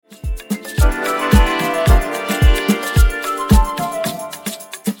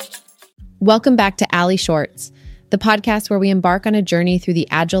Welcome back to Alley Shorts, the podcast where we embark on a journey through the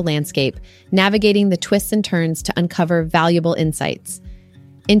Agile landscape, navigating the twists and turns to uncover valuable insights.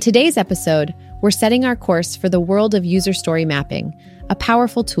 In today's episode, we're setting our course for the world of user story mapping, a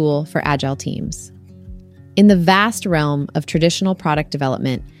powerful tool for Agile teams. In the vast realm of traditional product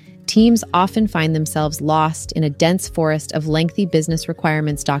development, teams often find themselves lost in a dense forest of lengthy business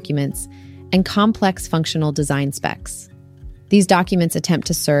requirements documents and complex functional design specs. These documents attempt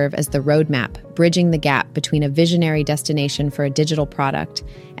to serve as the roadmap, bridging the gap between a visionary destination for a digital product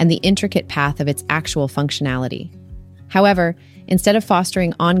and the intricate path of its actual functionality. However, instead of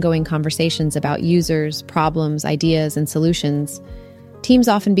fostering ongoing conversations about users, problems, ideas, and solutions, teams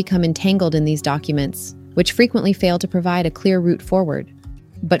often become entangled in these documents, which frequently fail to provide a clear route forward.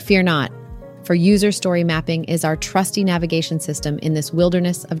 But fear not, for user story mapping is our trusty navigation system in this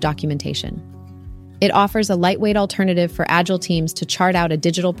wilderness of documentation. It offers a lightweight alternative for Agile teams to chart out a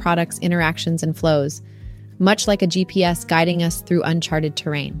digital product's interactions and flows, much like a GPS guiding us through uncharted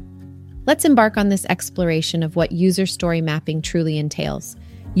terrain. Let's embark on this exploration of what user story mapping truly entails.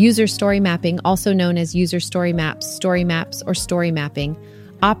 User story mapping, also known as user story maps, or story mapping,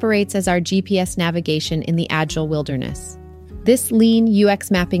 operates as our GPS navigation in the Agile wilderness. This lean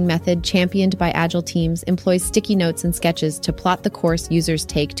UX mapping method, championed by Agile teams, employs sticky notes and sketches to plot the course users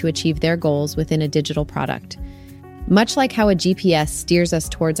take to achieve their goals within a digital product. Much like how a GPS steers us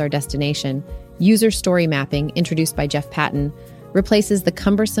towards our destination, user story mapping, introduced by Jeff Patton, replaces the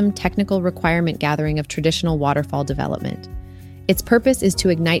cumbersome technical requirement gathering of traditional waterfall development. Its purpose is to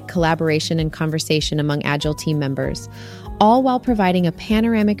ignite collaboration and conversation among Agile team members, all while providing a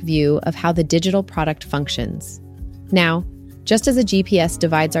panoramic view of how the digital product functions. Now, just as a GPS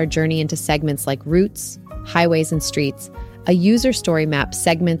divides our journey into segments like routes, highways, and streets, a user story map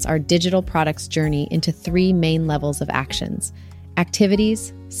segments our digital product's journey into three main levels of actions: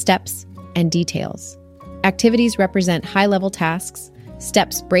 activities, steps, and details. Activities represent high-level tasks,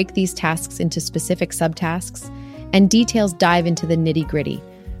 steps break these tasks into specific subtasks, and details dive into the nitty-gritty,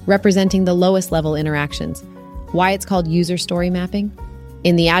 representing the lowest-level interactions. Why it's called user story mapping?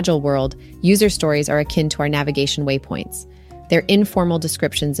 In the Agile world, user stories are akin to our navigation waypoints. They're informal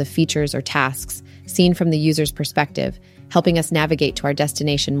descriptions of features or tasks seen from the user's perspective, helping us navigate to our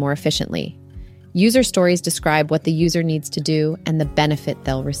destination more efficiently. User stories describe what the user needs to do and the benefit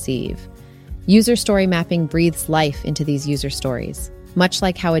they'll receive. User story mapping breathes life into these user stories, much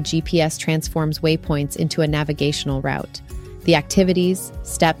like how a GPS transforms waypoints into a navigational route. The activities,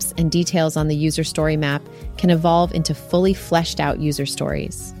 steps, and details on the user story map can evolve into fully fleshed out user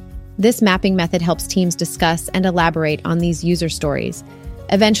stories. This mapping method helps teams discuss and elaborate on these user stories,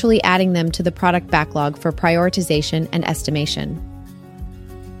 eventually adding them to the product backlog for prioritization and estimation.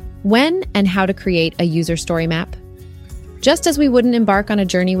 When and how to create a user story map? Just as we wouldn't embark on a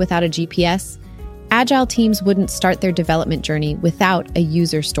journey without a GPS, Agile teams wouldn't start their development journey without a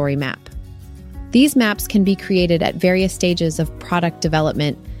user story map. These maps can be created at various stages of product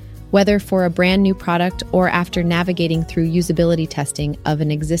development, whether for a brand new product or after navigating through usability testing of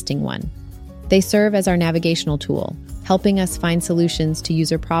an existing one. They serve as our navigational tool, helping us find solutions to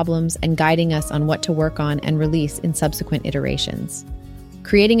user problems and guiding us on what to work on and release in subsequent iterations.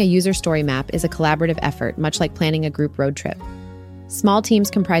 Creating a user story map is a collaborative effort, much like planning a group road trip. Small teams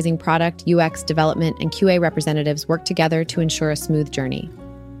comprising product, UX, development, and QA representatives work together to ensure a smooth journey.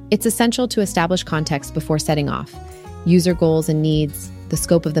 It's essential to establish context before setting off: user goals and needs, the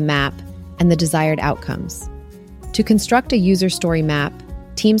scope of the map, and the desired outcomes. To construct a user story map,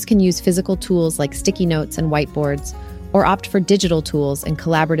 teams can use physical tools like sticky notes and whiteboards, or opt for digital tools and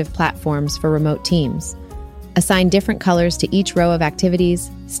collaborative platforms for remote teams. Assign different colors to each row of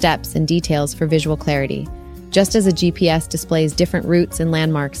activities, steps, and details for visual clarity, just as a GPS displays different routes and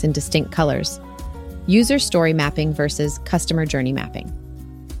landmarks in distinct colors. User story mapping versus customer journey mapping.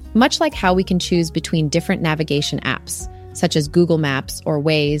 Much like how we can choose between different navigation apps, such as Google Maps or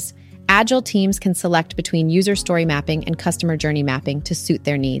Waze, Agile teams can select between user story mapping and customer journey mapping to suit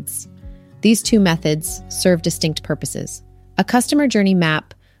their needs. These two methods serve distinct purposes. A customer journey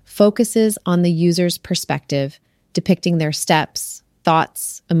map focuses on the user's perspective, depicting their steps,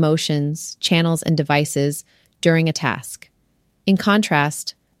 thoughts, emotions, channels, and devices during a task. In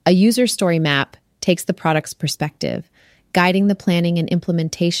contrast, a user story map takes the product's perspective, guiding the planning and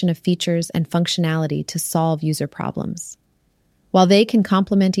implementation of features and functionality to solve user problems. While they can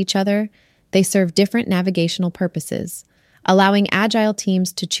complement each other, they serve different navigational purposes, allowing Agile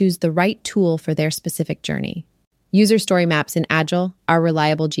teams to choose the right tool for their specific journey. User story maps in Agile are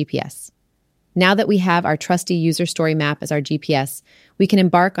reliable GPS. Now that we have our trusty user story map as our GPS, we can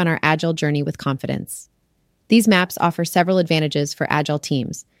embark on our Agile journey with confidence. These maps offer several advantages for Agile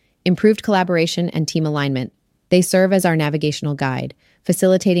teams, improved collaboration, and team alignment. They serve as our navigational guide,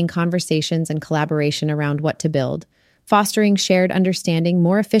 facilitating conversations and collaboration around what to build, fostering shared understanding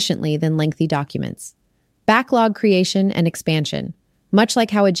more efficiently than lengthy documents. Backlog creation and expansion. Much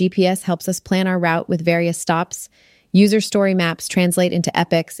like how a GPS helps us plan our route with various stops, user story maps translate into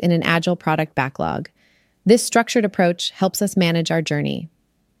epics in an agile product backlog. This structured approach helps us manage our journey.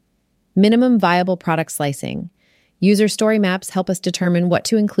 Minimum viable product slicing. User story maps help us determine what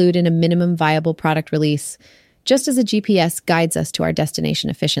to include in a minimum viable product release, just as a GPS guides us to our destination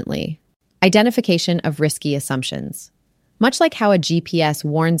efficiently. Identification of risky assumptions. Much like how a GPS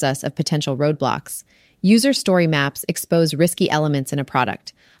warns us of potential roadblocks, user story maps expose risky elements in a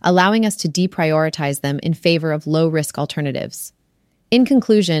product, allowing us to deprioritize them in favor of low-risk alternatives. In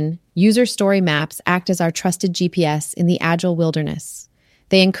conclusion, user story maps act as our trusted GPS in the agile wilderness.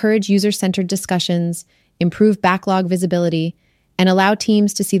 They encourage user-centered discussions, improve backlog visibility, and allow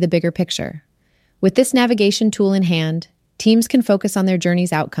teams to see the bigger picture. With this navigation tool in hand, teams can focus on their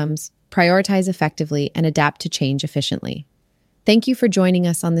journey's outcomes, prioritize effectively, and adapt to change efficiently. Thank you for joining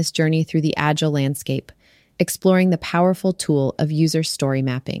us on this journey through the agile landscape, exploring the powerful tool of user story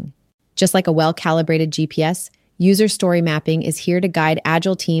mapping. Just like a well-calibrated GPS, user story mapping is here to guide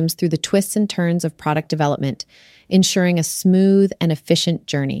agile teams through the twists and turns of product development, ensuring a smooth and efficient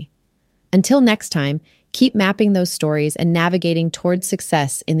journey. Until next time, keep mapping those stories and navigating towards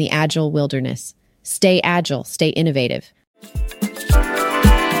success in the agile wilderness. Stay agile, stay innovative.